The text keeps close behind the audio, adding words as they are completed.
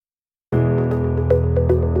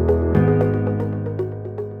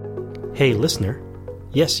Hey, listener.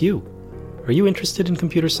 Yes, you. Are you interested in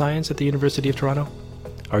computer science at the University of Toronto?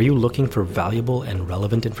 Are you looking for valuable and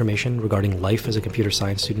relevant information regarding life as a computer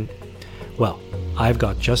science student? Well, I've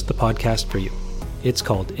got just the podcast for you. It's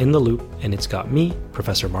called In the Loop, and it's got me,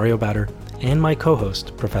 Professor Mario Bader, and my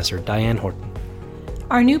co-host, Professor Diane Horton.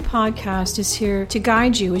 Our new podcast is here to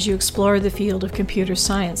guide you as you explore the field of computer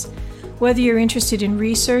science. Whether you're interested in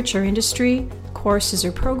research or industry, courses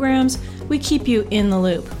or programs, we keep you in the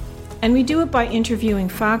loop. And we do it by interviewing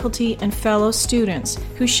faculty and fellow students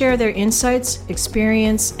who share their insights,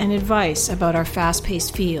 experience, and advice about our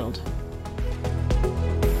fast-paced field.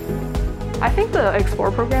 I think the Explore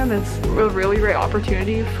program is a really great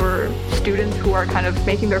opportunity for students who are kind of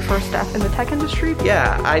making their first step in the tech industry.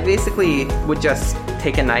 Yeah, I basically would just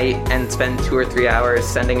take a night and spend 2 or 3 hours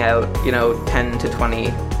sending out, 10 to 20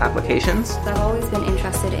 applications. I've always been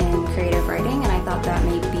interested in creative writing, and I thought that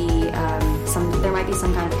there might be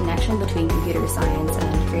some kind of connection between computer science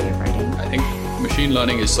and creative writing. I think machine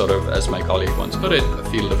learning is sort of, as my colleague once put it, a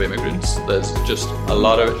field of immigrants. There's just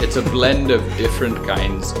it's a blend of different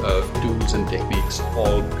kinds of tools and techniques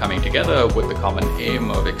all coming together with the common aim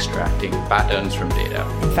of extracting patterns from data.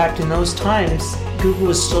 In fact, in those times, Google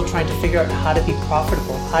was still trying to figure out how to be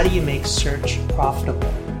profitable. How do you make search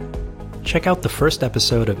profitable? Check out the first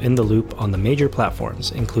episode of In the Loop on the major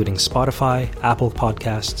platforms, including Spotify, Apple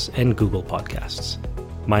Podcasts, and Google Podcasts.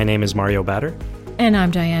 My name is Mario Bader. And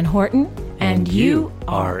I'm Diane Horton. And you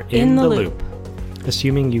are in the loop.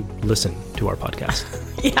 Assuming you listen to our podcast.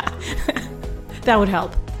 Yeah, that would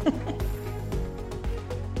help.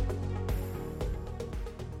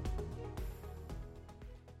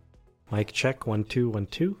 Mic check, 1 2 1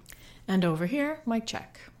 2. And over here, mic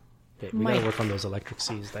check. Okay, we gotta work on those electric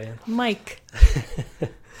C's, Diane. Mic.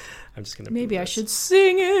 I'm just gonna. Maybe I should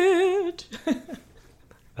sing it.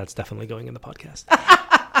 That's definitely going in the podcast.